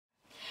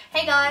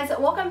Hey guys,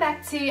 welcome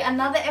back to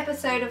another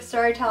episode of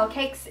Storytale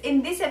Cakes.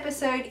 In this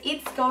episode,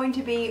 it's going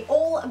to be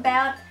all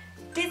about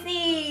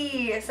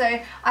Disney. So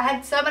I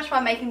had so much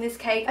fun making this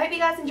cake. I hope you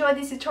guys enjoyed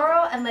this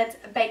tutorial and let's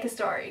bake a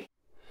story.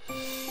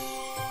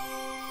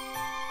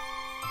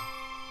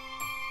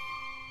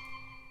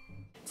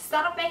 To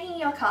start off making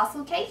your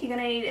castle cake, you're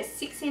going to need a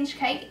 6-inch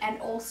cake and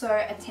also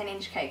a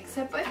 10-inch cake.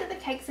 So both of the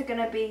cakes are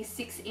going to be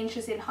 6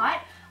 inches in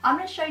height. I'm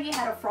going to show you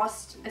how to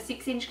frost a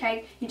 6-inch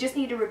cake. You just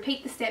need to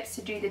repeat the steps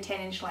to do the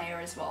 10-inch layer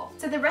as well.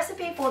 So the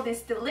recipe for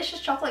this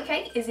delicious chocolate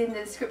cake is in the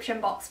description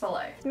box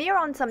below. Smear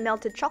on some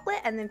melted chocolate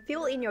and then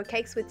fill in your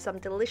cakes with some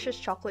delicious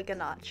chocolate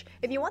ganache.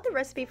 If you want the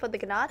recipe for the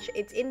ganache,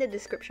 it's in the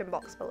description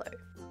box below.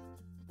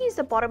 Use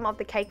the bottom of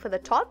the cake for the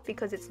top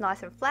because it's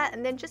nice and flat,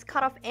 and then just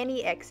cut off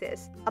any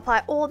excess.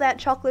 Apply all that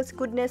chocolate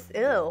goodness,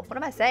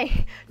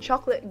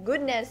 chocolate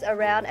goodness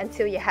around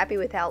until you're happy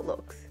with how it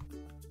looks.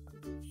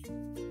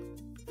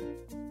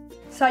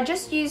 So I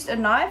just used a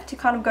knife to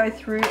kind of go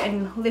through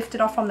and lift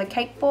it off from the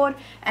cake board,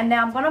 and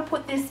now I'm going to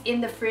put this in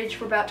the fridge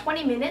for about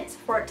 20 minutes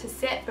for it to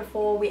set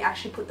before we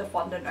actually put the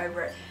fondant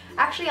over it.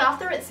 Actually,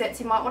 after it sets,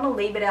 you might want to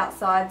leave it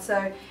outside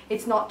so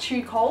it's not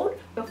too cold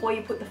before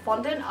you put the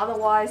fondant,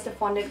 otherwise the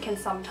fondant can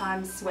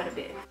sometimes sweat a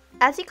bit.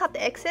 As you cut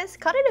the excess,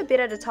 cut it a bit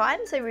at a time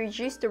so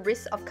reduce the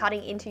risk of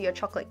cutting into your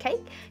chocolate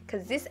cake,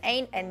 because this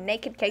ain't a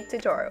naked cake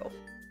tutorial.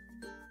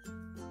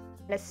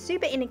 And a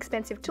super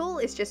inexpensive tool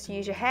is just to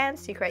use your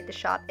hands to create the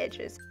sharp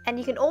edges. And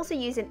you can also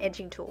use an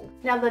edging tool.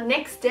 Now the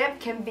next step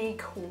can be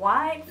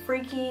quite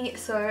freaky,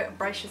 so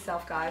brace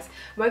yourself guys.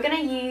 We're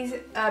going to use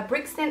a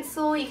brick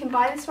stencil. You can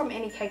buy this from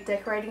any cake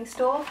decorating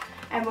store.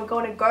 And we're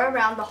going to go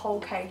around the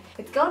whole cake.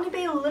 It's going to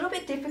be a little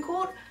bit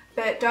difficult,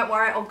 but don't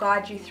worry, I'll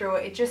guide you through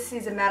it. It just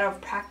is a matter of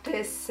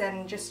practice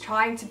and just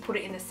trying to put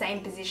it in the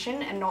same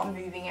position and not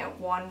moving it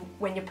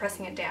when you're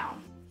pressing it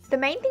down. The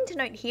main thing to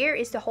note here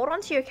is to hold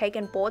onto your cake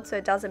and board so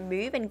it doesn't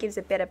move and gives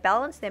a better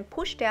balance, then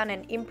push down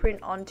and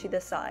imprint onto the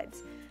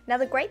sides. Now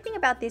the great thing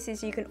about this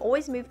is you can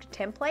always move the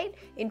template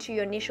into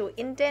your initial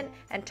indent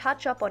and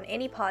touch up on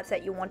any parts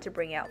that you want to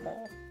bring out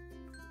more.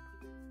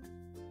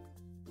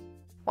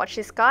 Watch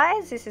this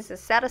guys, this is the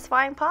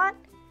satisfying part,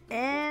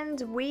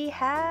 and we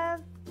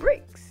have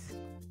bricks.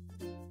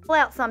 Pull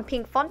out some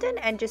pink fondant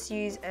and just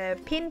use a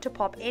pin to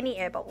pop any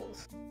air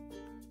bubbles.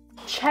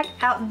 Check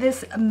out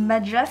this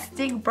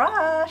majestic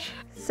brush.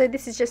 So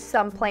this is just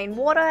some plain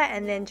water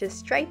and then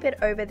just drape it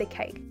over the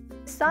cake.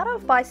 Start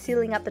off by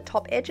sealing up the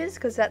top edges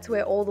because that's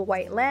where all the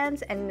weight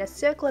lands, and in a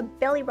circular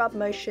belly rub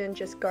motion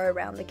just go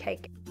around the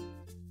cake.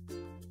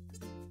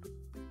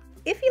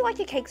 If you like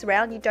your cakes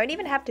round, you don't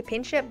even have to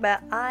pinch it,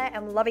 but I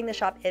am loving the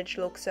sharp edge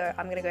look, so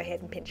I'm gonna go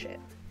ahead and pinch it.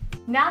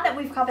 Now that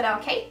we've covered our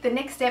cake, the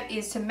next step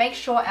is to make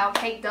sure our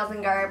cake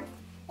doesn't go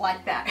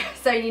like that.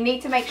 So you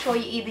need to make sure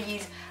you either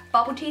use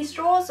bubble tea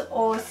straws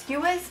or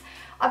skewers.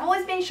 I've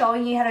always been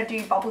showing you how to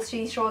do bubble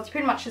tea straws.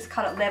 Pretty much just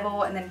cut it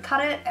level and then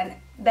cut it, and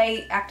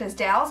they act as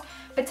dowels.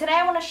 But today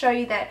I want to show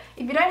you that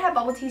if you don't have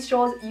bubble tea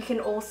straws, you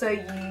can also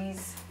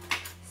use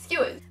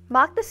skewers.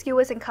 Mark the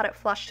skewers and cut it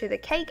flush to the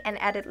cake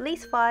and add at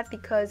least 5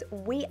 because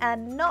we are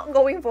not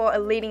going for a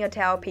leaning or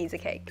tower pizza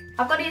cake.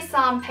 I've got here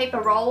some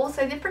paper rolls,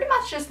 so they're pretty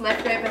much just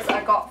leftovers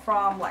I got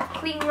from like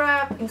cling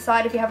wrap.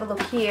 Inside, if you have a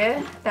look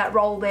here, that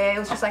roll there, it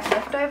was just like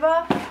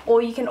leftover.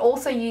 Or you can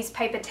also use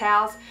paper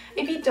towels.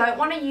 If you don't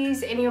want to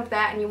use any of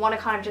that and you want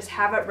to kind of just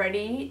have it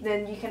ready,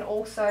 then you can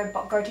also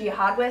go to your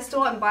hardware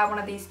store and buy one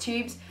of these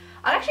tubes.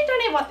 I actually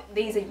don't know what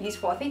these are used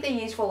for. I think they're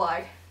used for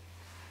like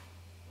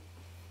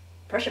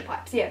pressure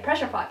pipes. Yeah,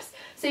 pressure pipes.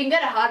 So you can go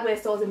to hardware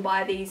stores and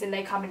buy these, and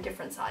they come in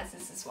different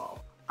sizes as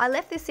well. I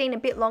left this scene a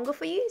bit longer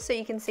for you so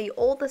you can see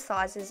all the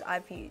sizes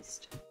I've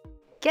used.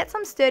 Get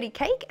some sturdy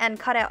cake and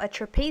cut out a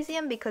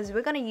trapezium because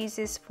we're going to use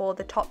this for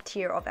the top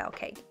tier of our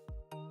cake.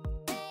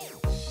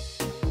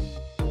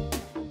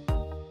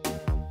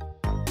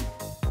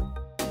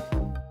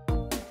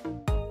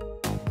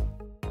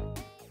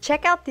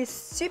 Check out this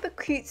super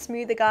cute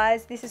smoother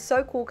guys. This is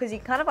so cool because you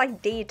kind of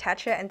like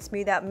detach it and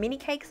smooth out mini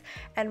cakes,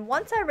 and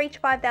once I reach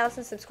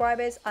 5,000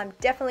 subscribers, I'm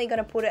definitely going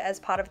to put it as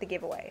part of the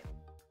giveaway.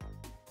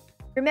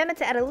 Remember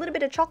to add a little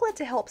bit of chocolate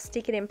to help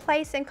stick it in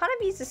place, and kind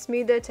of use the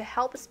smoother to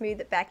help smooth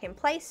it back in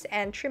place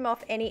and trim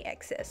off any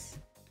excess.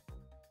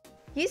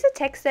 Use a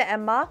texter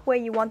and mark where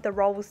you want the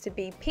rolls to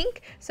be pink.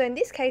 So in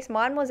this case,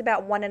 mine was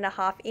about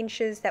 1.5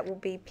 inches that will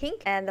be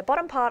pink, and the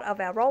bottom part of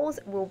our rolls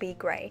will be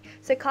grey.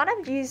 So kind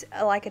of use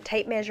like a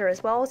tape measure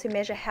as well to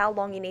measure how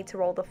long you need to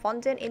roll the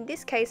fondant. In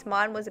this case,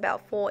 mine was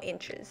about 4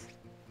 inches.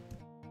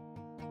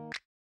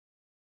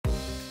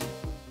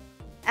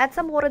 Add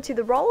some water to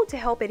the roll to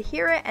help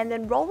adhere it, and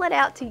then roll it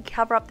out to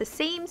cover up the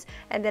seams,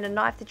 and then a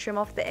knife to trim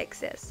off the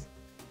excess.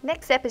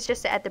 Next step is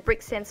just to add the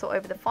brick stencil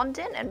over the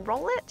fondant and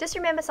roll it. Just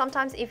remember,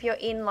 sometimes if you're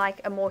in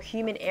like a more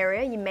humid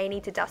area, you may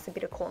need to dust a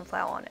bit of corn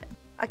flour on it.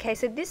 Okay,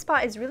 so this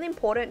part is really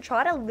important.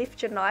 Try to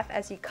lift your knife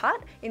as you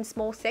cut in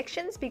small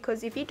sections,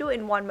 because if you do it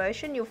in one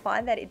motion, you'll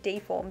find that it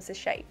deforms the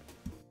shape.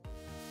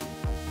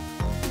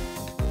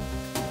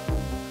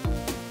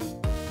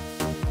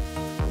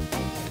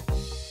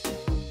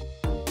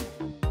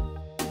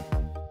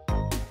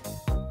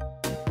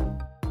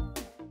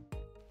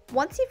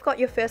 Once you've got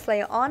your first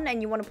layer on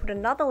and you want to put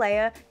another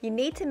layer, you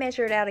need to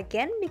measure it out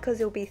again because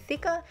it'll be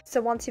thicker.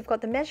 So once you've got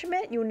the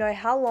measurement, you'll know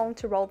how long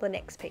to roll the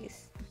next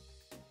piece.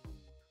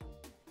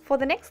 For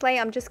the next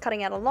layer, I'm just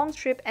cutting out a long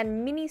strip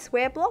and mini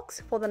square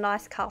blocks for the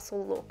nice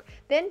castle look.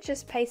 Then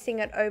just pasting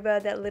it over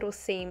that little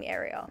seam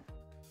area.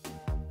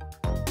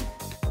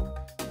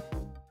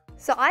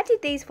 So I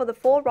did these for the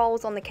 4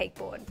 rolls on the cake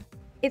board.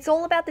 It's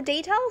all about the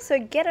detail, so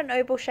get an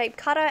oval shaped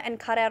cutter and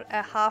cut out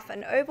a half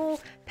an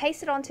oval,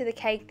 paste it onto the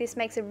cake. This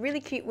makes a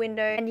really cute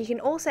window, and you can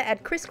also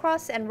add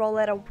crisscross and roll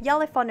out a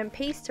yellow fondant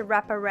piece to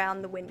wrap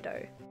around the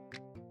window.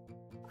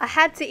 I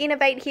had to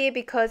innovate here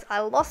because I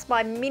lost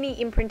my mini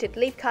imprinted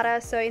leaf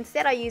cutter, so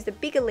instead I used a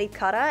bigger leaf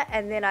cutter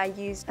and then I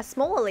used a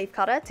smaller leaf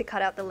cutter to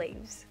cut out the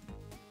leaves.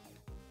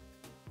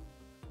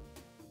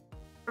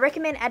 I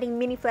recommend adding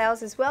mini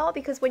flowers as well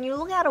because when you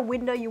look out a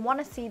window you want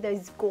to see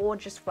those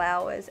gorgeous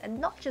flowers and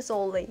not just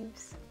all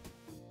leaves.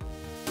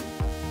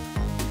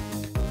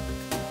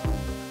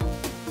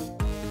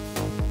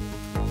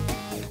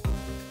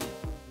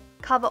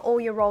 Cover all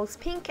your rolls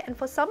pink, and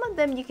for some of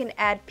them you can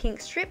add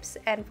pink strips,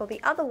 and for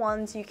the other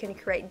ones you can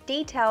create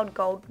detailed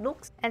gold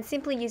looks and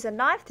simply use a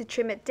knife to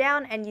trim it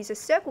down and use a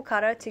circle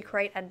cutter to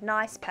create a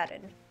nice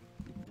pattern.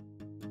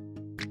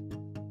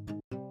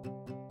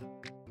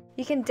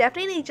 You can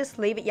definitely just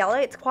leave it yellow,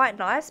 it's quite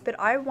nice, but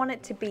I want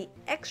it to be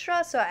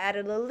extra, so I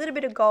added a little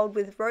bit of gold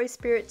with rose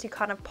spirit to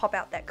kind of pop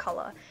out that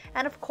colour.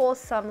 And of course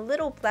some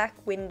little black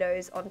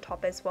windows on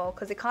top as well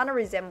because it kind of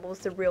resembles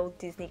the real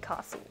Disney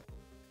castle.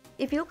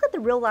 If you look at the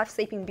real life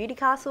Sleeping Beauty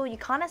castle, you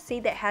kind of see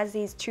that it has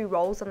these 2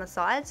 rolls on the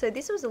side, so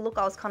this was the look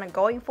I was kind of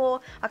going for.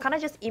 I kind of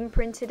just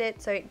imprinted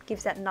it so it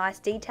gives that nice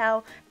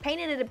detail,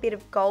 painted it a bit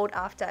of gold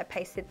after I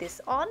pasted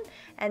this on,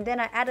 and then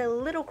I added a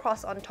little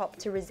cross on top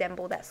to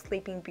resemble that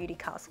Sleeping Beauty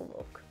castle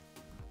look.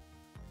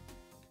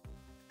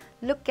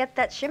 Look at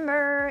that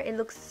shimmer, it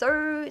looks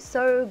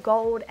so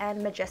gold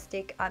and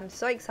majestic. I'm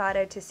so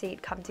excited to see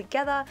it come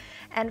together,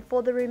 and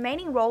for the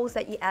remaining rolls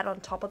that you add on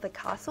top of the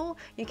castle,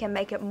 you can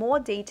make it more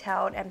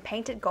detailed and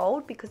paint it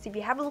gold, because if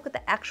you have a look at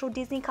the actual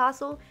Disney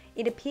castle,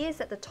 it appears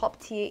that the top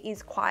tier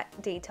is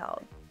quite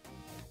detailed.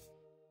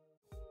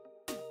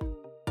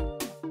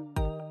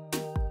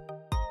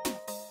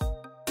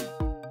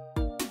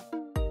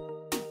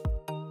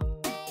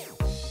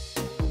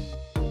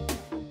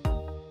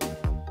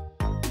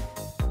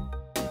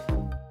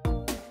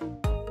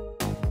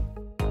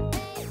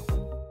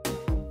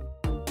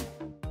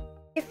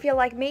 If you're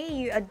like me,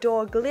 you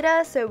adore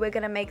glitter, so we're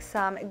going to make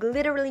some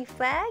glittery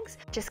flags.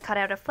 Just cut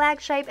out a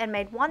flag shape and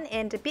made one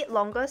end a bit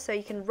longer so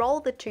you can roll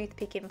the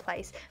toothpick in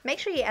place. Make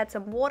sure you add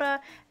some water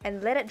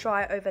and let it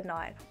dry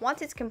overnight.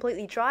 Once it's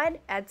completely dried,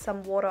 add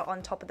some water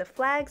on top of the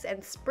flags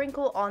and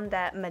sprinkle on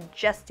that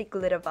majestic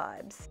glitter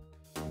vibes.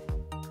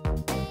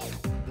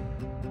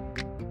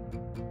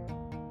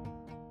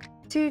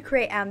 To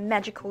create our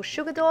magical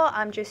sugar door,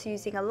 I'm just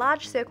using a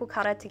large circle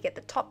cutter to get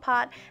the top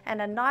part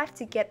and a knife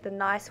to get the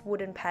nice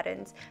wooden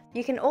patterns.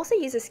 You can also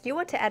use a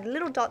skewer to add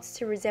little dots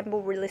to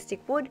resemble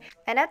realistic wood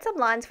and add some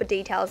lines for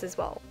details as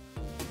well.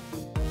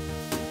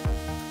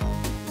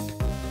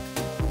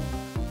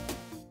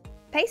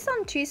 Paste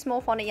on 2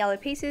 small fondant yellow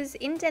pieces,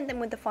 indent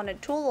them with the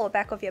fondant tool or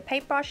back of your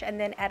paintbrush, and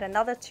then add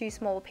another 2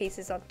 small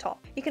pieces on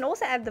top. You can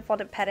also add the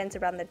fondant patterns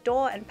around the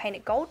door and paint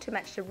it gold to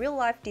match the real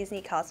life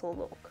Disney castle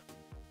look.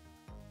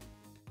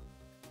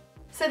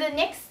 So the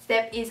next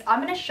step is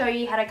I'm going to show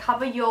you how to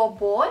cover your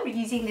board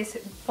using this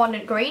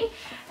fondant green,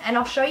 and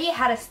I'll show you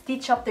how to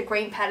stitch up the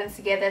green patterns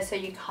together so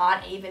you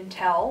can't even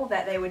tell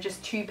that they were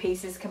just 2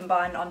 pieces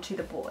combined onto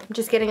the board. I'm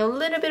just getting a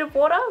little bit of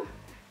water,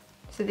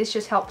 so this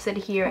just helps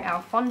adhere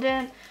our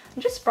fondant.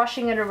 I'm just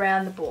brushing it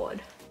around the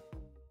board.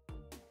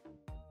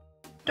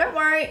 Don't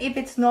worry if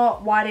it's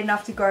not wide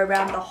enough to go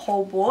around the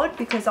whole board,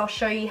 because I'll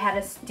show you how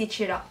to stitch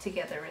it up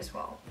together as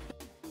well.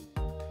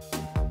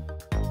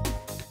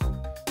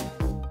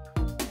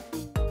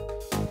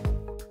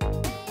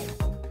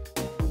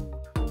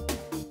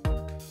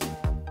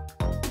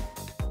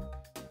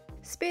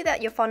 Smooth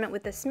out your fondant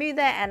with a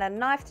smoother and a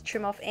knife to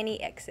trim off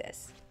any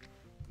excess.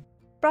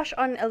 Brush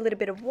on a little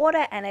bit of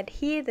water and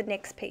adhere the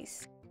next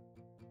piece.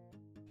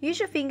 Use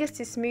your fingers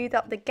to smooth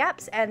up the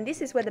gaps, and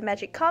this is where the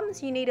magic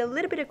comes. You need a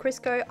little bit of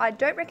Crisco. I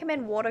don't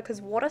recommend water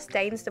because water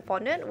stains the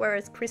fondant,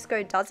 whereas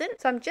Crisco doesn't.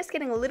 So I'm just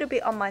getting a little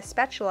bit on my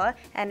spatula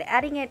and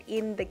adding it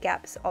in the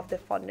gaps of the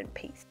fondant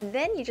piece. And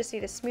then you just need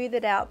to smooth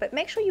it out, but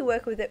make sure you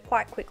work with it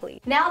quite quickly.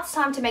 Now it's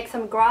time to make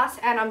some grass,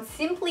 and I'm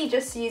simply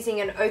just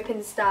using an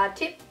open star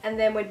tip, and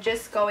then we're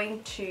just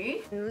going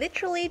to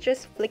literally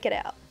just flick it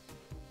out.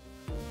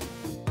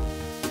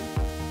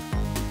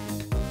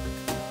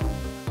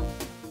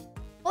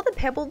 For the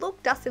pebble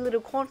look, dust a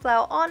little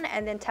cornflour on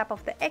and then tap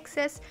off the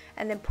excess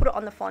and then put it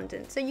on the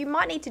fondant. So you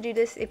might need to do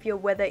this if your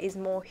weather is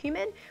more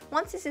humid.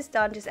 Once this is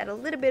done, just add a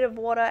little bit of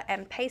water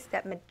and paste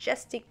that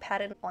majestic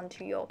pattern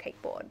onto your cake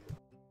board.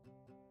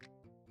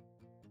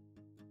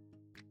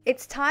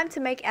 It's time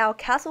to make our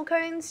castle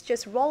cones.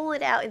 Just roll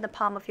it out in the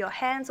palm of your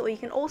hands, or you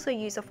can also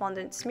use a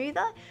fondant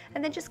smoother,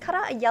 and then just cut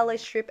out a yellow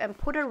strip and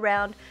put it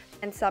around,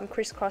 and some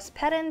crisscross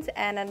patterns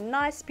and a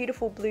nice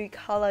beautiful blue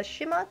color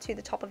shimmer to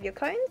the top of your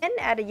cone. Then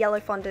add a yellow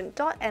fondant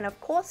dot and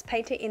of course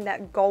paint it in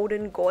that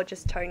golden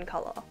gorgeous tone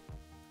color.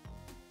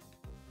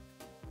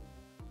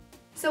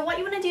 So what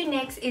you want to do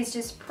next is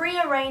just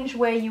pre-arrange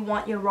where you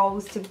want your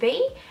rolls to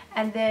be,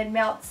 and then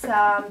melt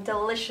some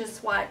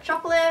delicious white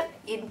chocolate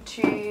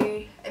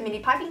into a mini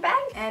piping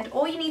bag. And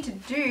all you need to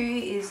do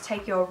is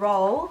take your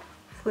roll,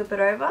 flip it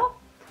over,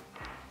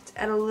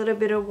 add a little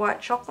bit of white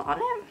chocolate on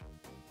it,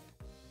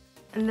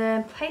 and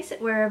then place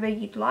it wherever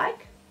you'd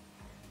like.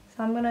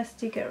 So I'm going to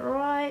stick it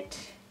right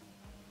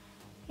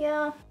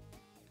here.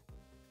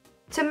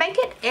 To make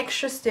it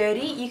extra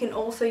sturdy, you can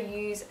also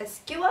use a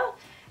skewer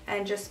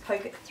and just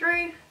poke it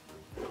through,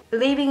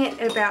 leaving it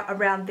about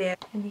around there,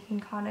 and you can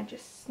kind of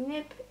just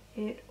snip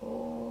it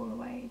all the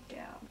way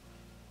down.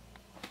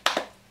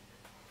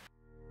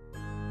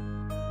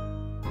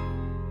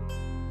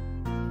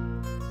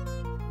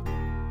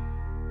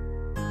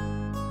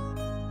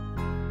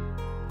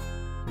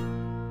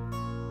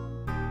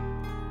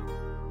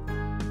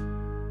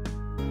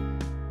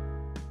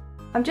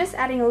 I'm just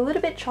adding a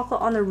little bit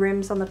chocolate on the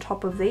rims on the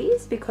top of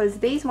these because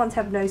these ones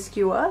have no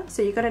skewer,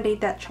 so you're going to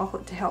need that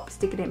chocolate to help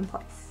stick it in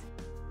place.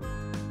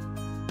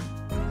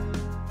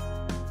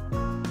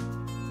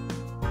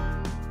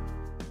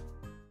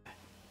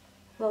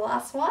 The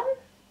last one.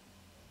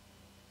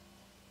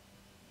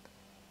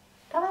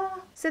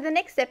 Ta-da! So the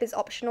next step is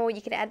optional.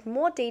 You can add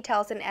more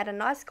details and add a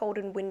nice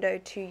golden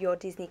window to your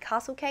Disney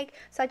castle cake.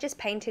 So I just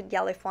painted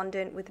yellow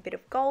fondant with a bit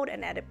of gold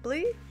and added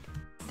blue.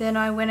 Then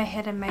I went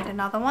ahead and made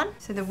another one.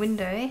 So the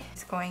window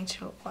is going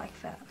to look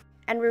like that.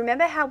 And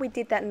remember how we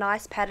did that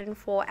nice pattern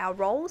for our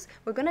rolls?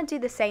 We're going to do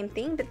the same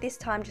thing, but this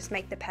time just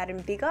make the pattern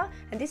bigger,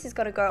 and this is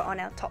going to go on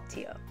our top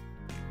tier.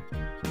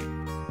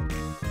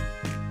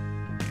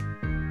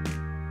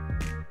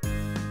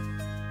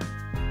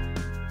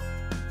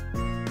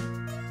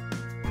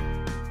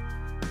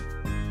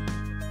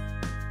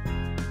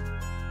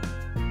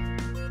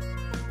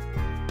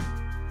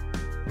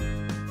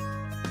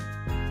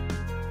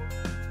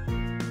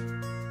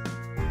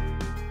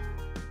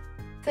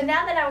 So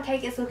now that our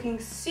cake is looking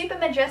super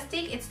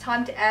majestic, it's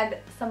time to add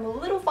some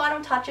little final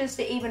touches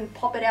to even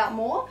pop it out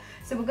more.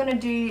 So we're going to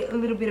do a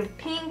little bit of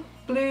pink,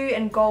 blue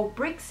and gold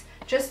bricks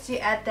just to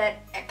add that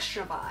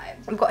extra vibe.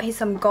 I've got here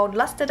some gold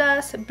luster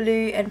dust,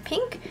 blue and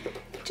pink.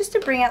 Just to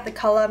bring out the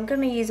colour, I'm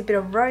going to use a bit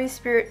of rose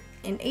spirit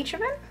in each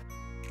of them.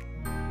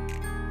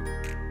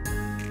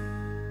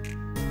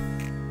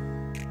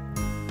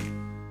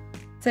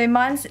 So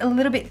mine's a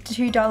little bit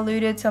too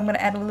diluted, so I'm going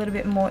to add a little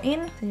bit more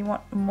in. So you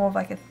want more of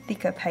like a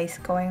thicker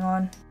paste going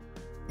on.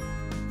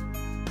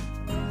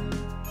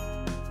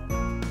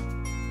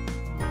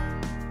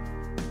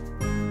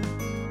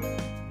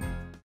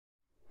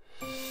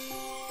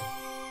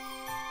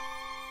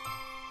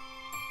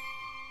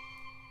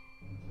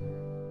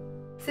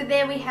 So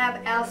there we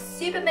have our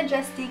super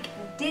majestic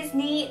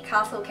Disney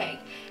castle cake.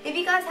 If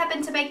you guys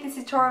happen to make this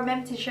tutorial,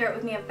 remember to share it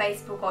with me on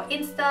Facebook or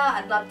Insta.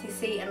 I'd love to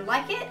see and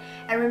like it.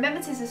 And remember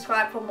to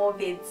subscribe for more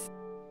vids.